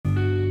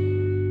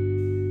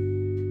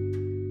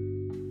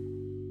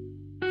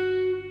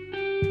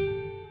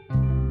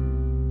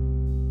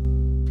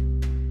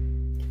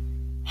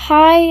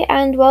Hi,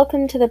 and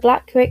welcome to the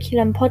Black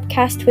Curriculum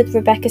podcast with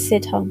Rebecca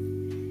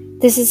Sidholm.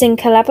 This is in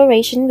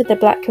collaboration with the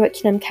Black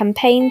Curriculum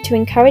campaign to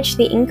encourage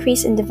the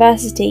increase in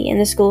diversity in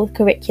the school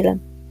curriculum.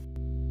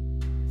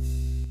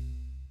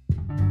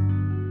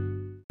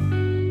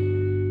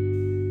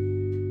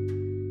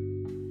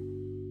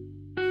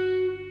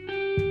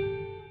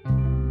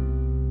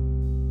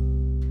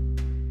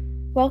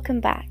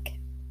 Welcome back.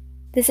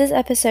 This is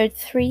episode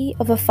 3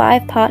 of a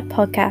 5-part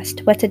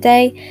podcast where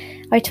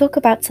today I talk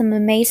about some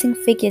amazing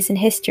figures in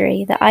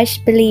history that I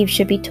believe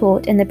should be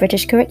taught in the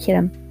British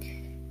curriculum.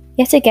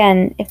 Yet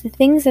again, if the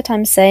things that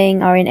I'm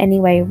saying are in any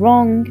way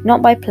wrong,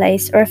 not by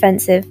place, or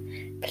offensive,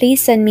 please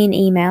send me an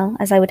email,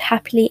 as I would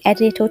happily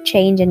edit or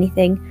change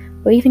anything,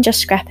 or even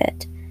just scrap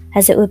it,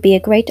 as it would be a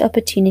great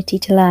opportunity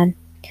to learn.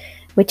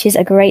 Which is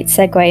a great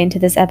segue into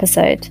this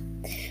episode.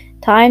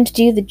 Time to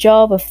do the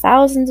job of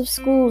thousands of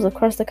schools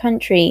across the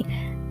country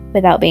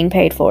without being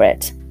paid for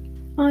it.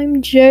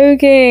 I'm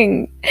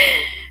joking!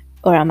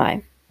 Or am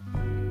I?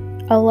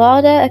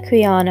 Olaudah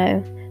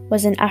Equiano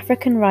was an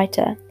African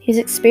writer whose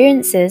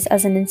experiences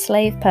as an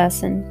enslaved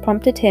person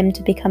prompted him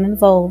to become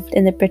involved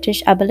in the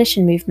British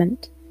abolition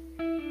movement.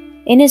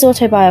 In his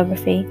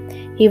autobiography,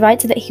 he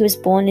writes that he was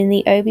born in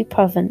the Obi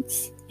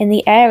province, in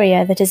the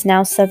area that is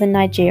now southern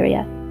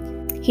Nigeria.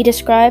 He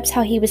describes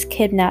how he was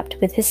kidnapped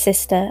with his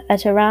sister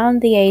at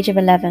around the age of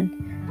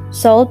 11,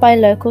 sold by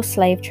local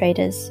slave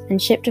traders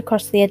and shipped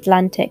across the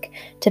Atlantic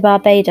to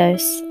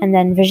Barbados and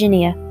then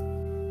Virginia.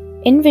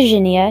 In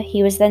Virginia,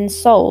 he was then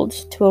sold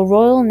to a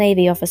Royal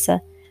Navy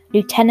officer,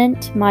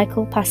 Lieutenant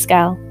Michael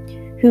Pascal,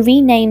 who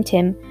renamed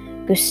him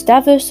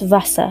Gustavus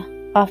Vasa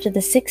after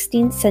the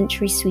 16th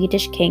century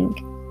Swedish king.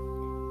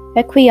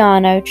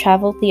 Equiano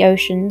travelled the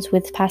oceans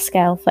with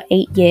Pascal for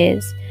 8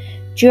 years,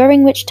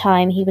 during which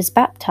time he was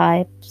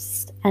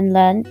baptized and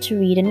learned to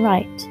read and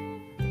write.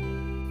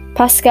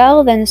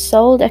 Pascal then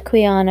sold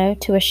Equiano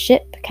to a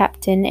ship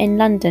captain in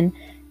London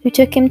who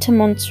took him to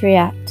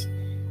Montserrat,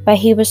 where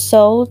he was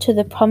sold to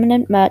the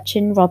prominent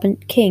merchant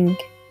Robert King.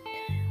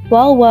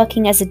 While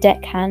working as a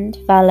deckhand,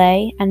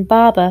 valet, and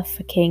barber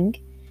for King,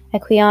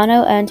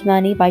 Equiano earned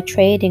money by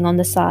trading on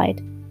the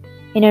side.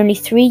 In only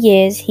 3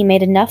 years, he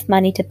made enough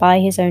money to buy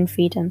his own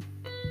freedom.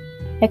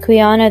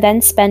 Equiano then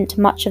spent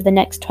much of the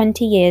next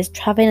 20 years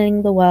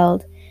travelling the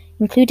world,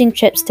 including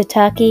trips to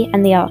Turkey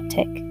and the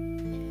Arctic.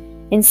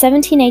 In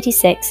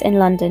 1786, in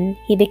London,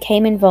 he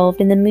became involved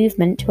in the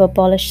movement to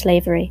abolish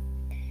slavery.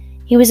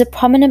 He was a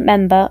prominent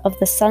member of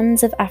the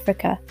Sons of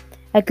Africa,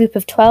 a group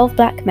of 12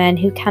 black men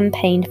who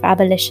campaigned for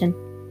abolition.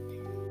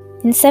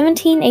 In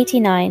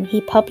 1789,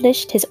 he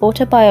published his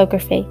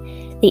autobiography,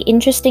 The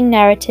Interesting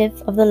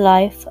Narrative of the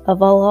Life of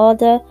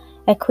Olaudah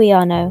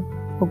Equiano,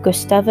 or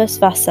Gustavus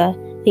Vasa,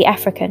 the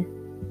African.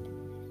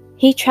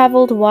 He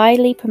travelled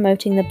widely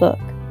promoting the book,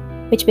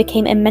 which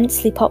became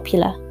immensely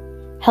popular,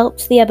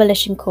 helped the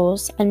abolition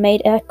cause, and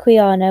made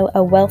Equiano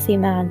a wealthy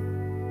man.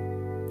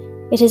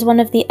 It is one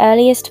of the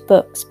earliest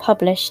books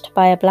published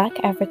by a black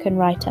African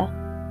writer.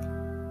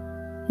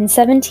 In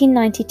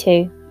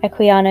 1792,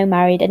 Equiano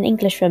married an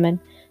Englishwoman,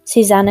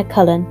 Susanna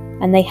Cullen,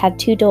 and they had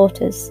 2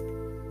 daughters.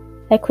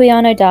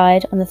 Equiano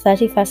died on the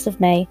 31st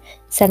of May,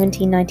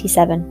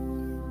 1797.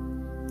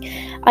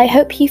 I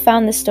hope you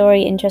found the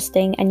story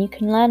interesting, and you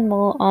can learn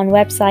more on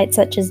websites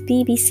such as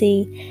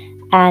BBC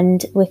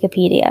and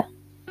Wikipedia.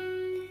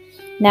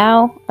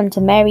 Now,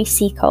 onto Mary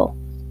Seacole.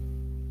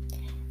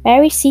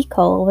 Mary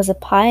Seacole was a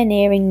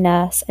pioneering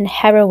nurse and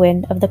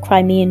heroine of the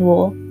Crimean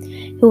War,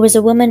 who was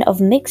a woman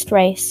of mixed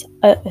race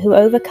who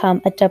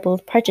overcome a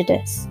doubled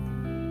prejudice.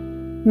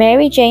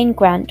 Mary Jane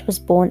Grant was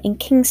born in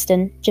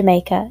Kingston,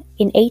 Jamaica,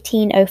 in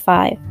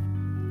 1805.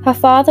 Her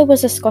father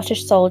was a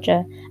Scottish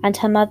soldier and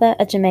her mother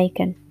a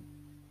Jamaican.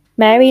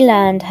 Mary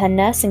learned her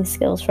nursing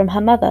skills from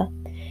her mother,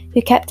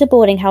 who kept a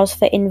boarding house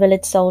for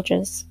invalid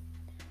soldiers.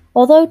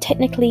 Although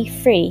technically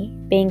free,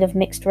 being of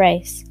mixed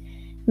race,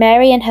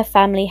 Mary and her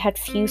family had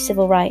few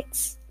civil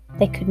rights.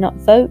 They could not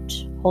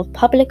vote, hold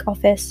public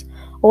office,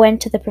 or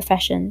enter the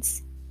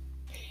professions.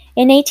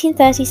 In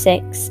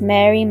 1836,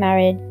 Mary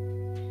married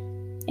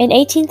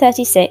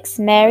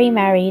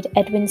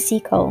Edwin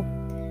Seacole,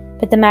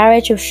 but the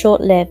marriage was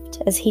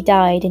short-lived as he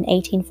died in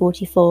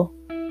 1844.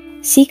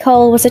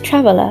 Seacole was a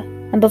traveller,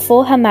 and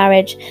before her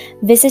marriage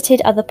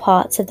visited other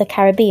parts of the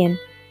Caribbean,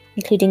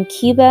 including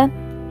Cuba,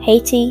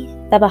 Haiti,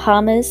 the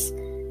Bahamas,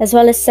 as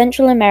well as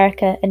Central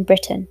America and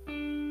Britain.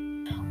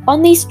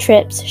 On these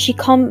trips, she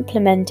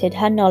complemented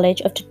her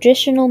knowledge of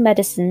traditional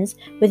medicines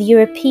with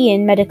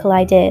European medical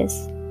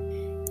ideas.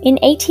 In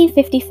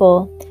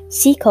 1854,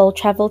 Seacole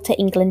travelled to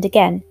England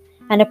again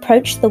and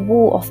approached the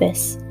War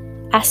Office,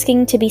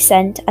 asking to be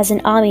sent as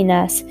an army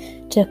nurse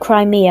to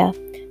Crimea,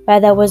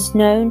 where there was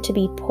known to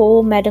be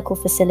poor medical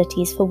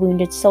facilities for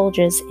wounded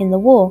soldiers in the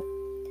war.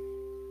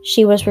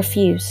 She was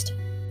refused.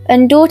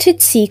 Undaunted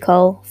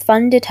Seacole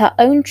funded her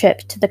own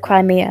trip to the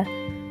Crimea,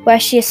 where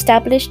she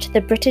established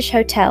the British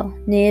Hotel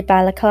near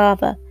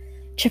Balaclava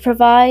to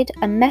provide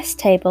a mess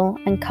table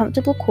and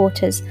comfortable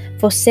quarters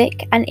for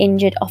sick and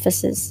injured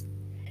officers.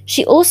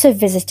 She also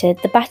visited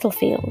the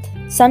battlefield,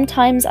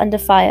 sometimes under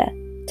fire,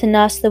 to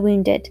nurse the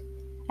wounded,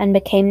 and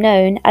became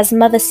known as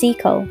Mother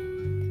Seacole.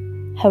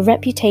 Her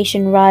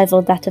reputation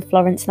rivaled that of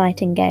Florence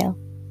Nightingale.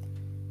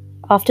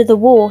 After the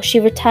war,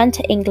 she returned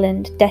to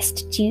England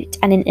destitute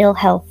and in ill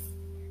health.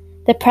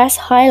 The press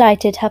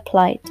highlighted her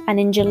plight, and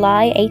in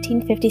July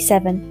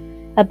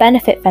 1857, a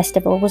benefit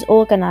festival was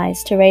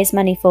organised to raise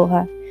money for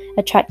her,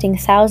 attracting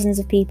thousands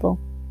of people.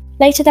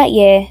 Later that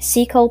year,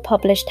 Seacole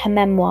published her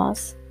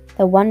memoirs,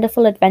 The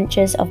Wonderful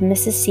Adventures of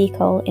Mrs.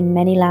 Seacole in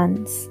Many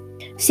Lands.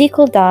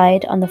 Seacole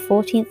died on the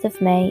 14th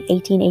of May,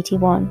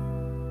 1881.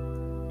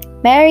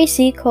 Mary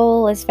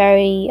Seacole is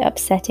very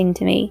upsetting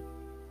to me,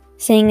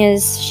 seeing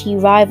as she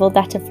rivaled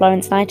that of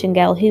Florence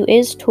Nightingale, who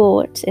is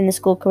taught in the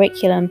school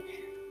curriculum,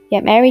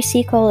 yet Mary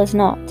Seacole is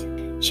not.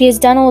 She has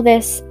done all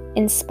this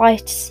in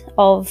spite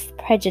of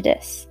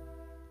prejudice,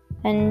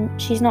 and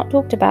she's not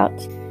talked about.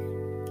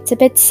 It's a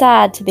bit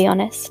sad, to be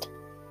honest.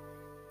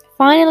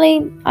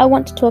 Finally, I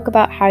want to talk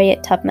about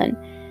Harriet Tubman.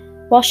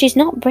 While she's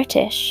not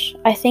British,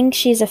 I think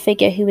she's a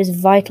figure who is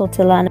vital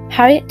to learn.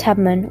 Harriet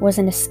Tubman was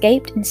an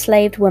escaped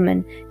enslaved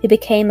woman who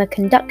became a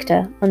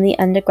conductor on the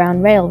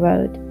Underground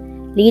Railroad,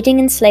 leading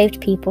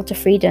enslaved people to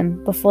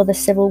freedom before the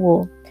Civil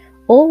War,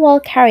 all while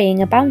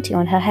carrying a bounty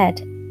on her head.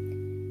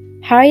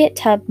 Harriet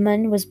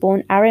Tubman was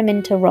born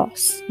Araminta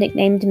Ross,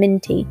 nicknamed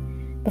Minty,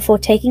 before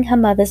taking her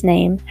mother's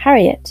name,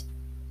 Harriet.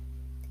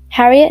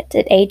 Harriet,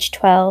 at age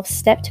 12,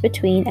 stepped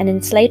between an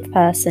enslaved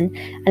person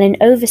and an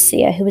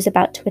overseer who was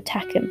about to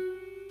attack him.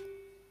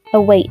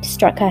 A weight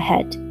struck her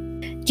head.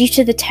 Due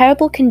to the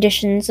terrible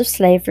conditions of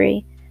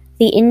slavery,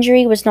 the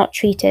injury was not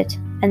treated,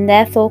 and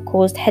therefore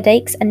caused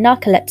headaches and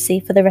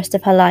narcolepsy for the rest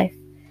of her life,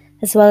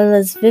 as well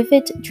as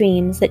vivid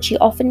dreams that she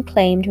often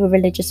claimed were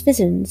religious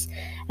visions,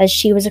 as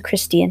she was a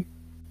Christian.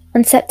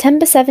 On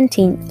September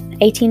 17,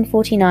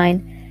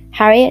 1849,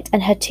 Harriet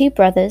and her two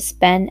brothers,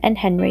 Ben and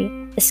Henry,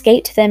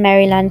 escaped their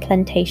Maryland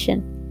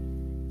plantation.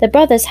 The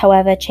brothers,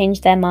 however,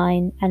 changed their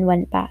mind and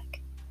went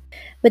back.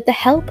 With the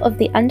help of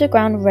the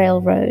Underground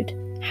Railroad,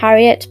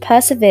 Harriet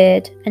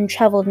persevered and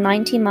travelled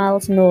 90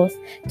 miles north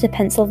to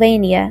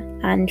Pennsylvania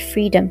and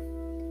freedom.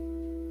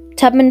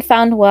 Tubman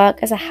found work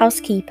as a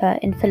housekeeper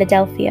in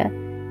Philadelphia,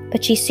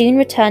 but she soon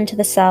returned to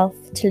the South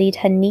to lead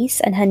her niece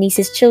and her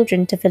niece's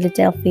children to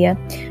Philadelphia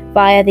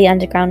via the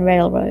Underground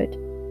Railroad.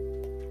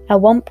 At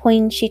one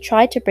point, she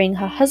tried to bring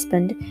her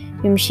husband,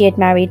 whom she had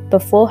married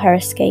before her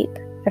escape,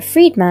 a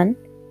freedman,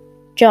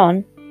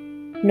 John,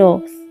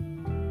 north,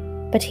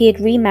 but he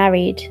had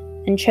remarried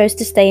and chose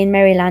to stay in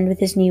Maryland with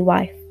his new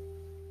wife.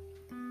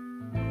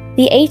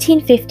 The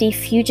 1850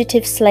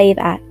 Fugitive Slave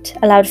Act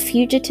allowed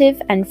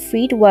fugitive and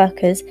freed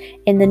workers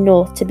in the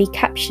North to be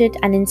captured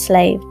and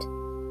enslaved.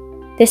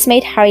 This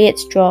made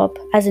Harriet's job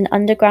as an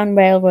Underground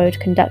Railroad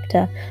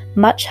conductor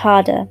much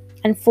harder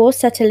and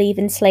forced her to leave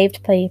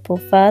enslaved people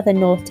further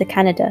north to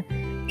Canada,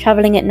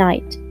 travelling at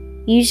night,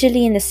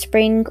 usually in the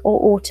spring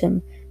or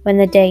autumn when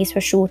the days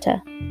were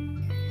shorter.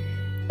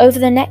 Over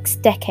the next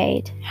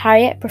decade,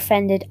 Harriet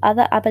befriended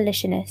other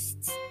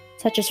abolitionists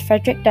such as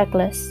Frederick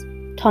Douglass,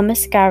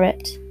 Thomas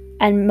Garrett,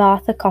 and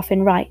Martha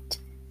Coffin Wright,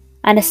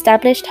 and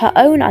established her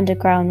own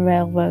Underground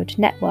Railroad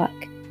network.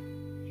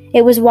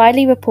 It was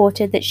widely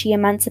reported that she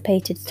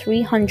emancipated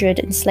 300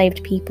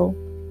 enslaved people.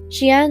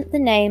 She earned the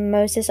name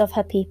Moses of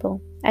her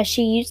people, as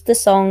she used the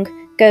song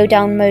Go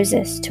Down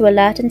Moses to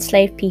alert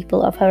enslaved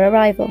people of her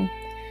arrival,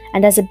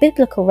 and as a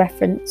biblical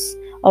reference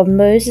of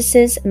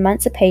Moses'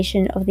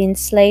 emancipation of the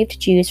enslaved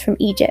Jews from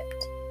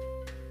Egypt.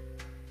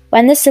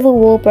 When the Civil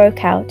War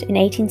broke out in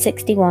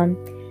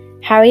 1861,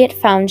 Harriet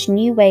found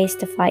new ways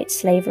to fight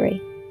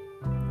slavery.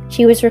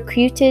 She was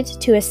recruited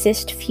to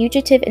assist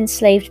fugitive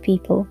enslaved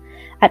people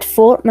at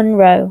Fort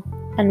Monroe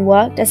and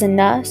worked as a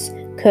nurse,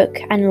 cook,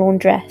 and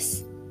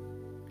laundress.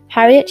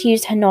 Harriet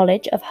used her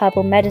knowledge of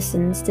herbal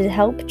medicines to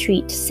help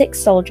treat sick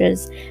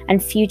soldiers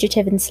and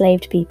fugitive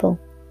enslaved people.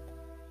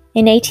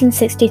 In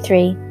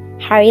 1863,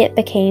 Harriet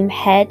became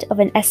head of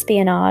an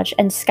espionage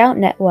and scout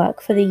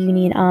network for the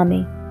Union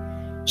Army.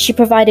 She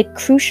provided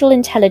crucial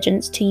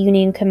intelligence to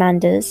Union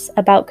commanders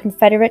about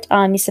Confederate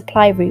Army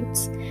supply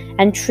routes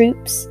and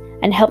troops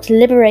and helped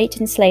liberate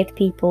enslaved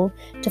people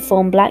to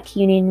form black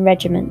Union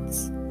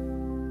regiments.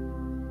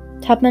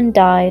 Tubman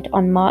died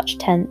on March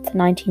 10,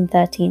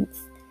 1913.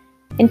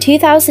 In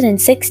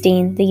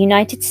 2016, the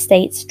United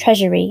States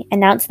Treasury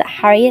announced that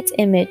Harriet's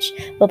image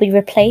will be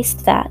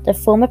replaced that of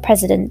former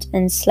president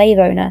and slave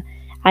owner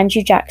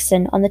Andrew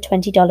Jackson on the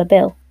 $20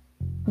 bill.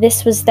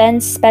 This was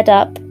then sped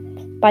up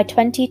by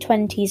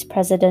 2020's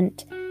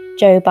President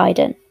Joe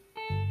Biden.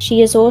 She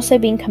has also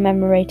been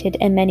commemorated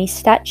in many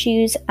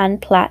statues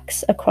and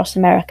plaques across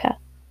America.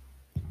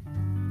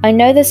 I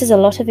know this is a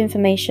lot of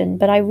information,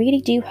 but I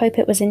really do hope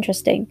it was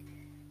interesting.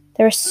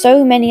 There are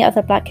so many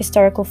other Black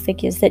historical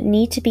figures that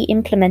need to be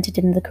implemented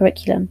in the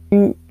curriculum,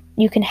 and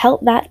you can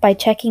help that by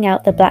checking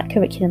out the Black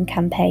Curriculum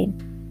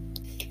Campaign.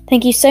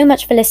 Thank you so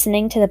much for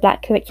listening to the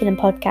Black Curriculum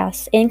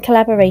Podcast in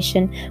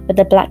collaboration with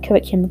the Black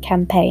Curriculum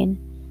Campaign.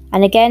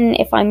 And again,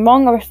 if I'm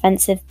wrong or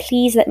offensive,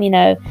 please let me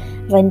know,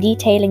 as I'm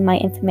detailing my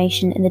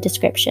information in the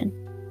description.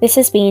 This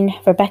has been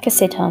Rebecca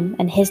Sidholm,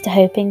 and here's to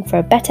hoping for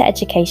a better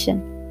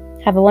education.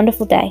 Have a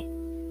wonderful day.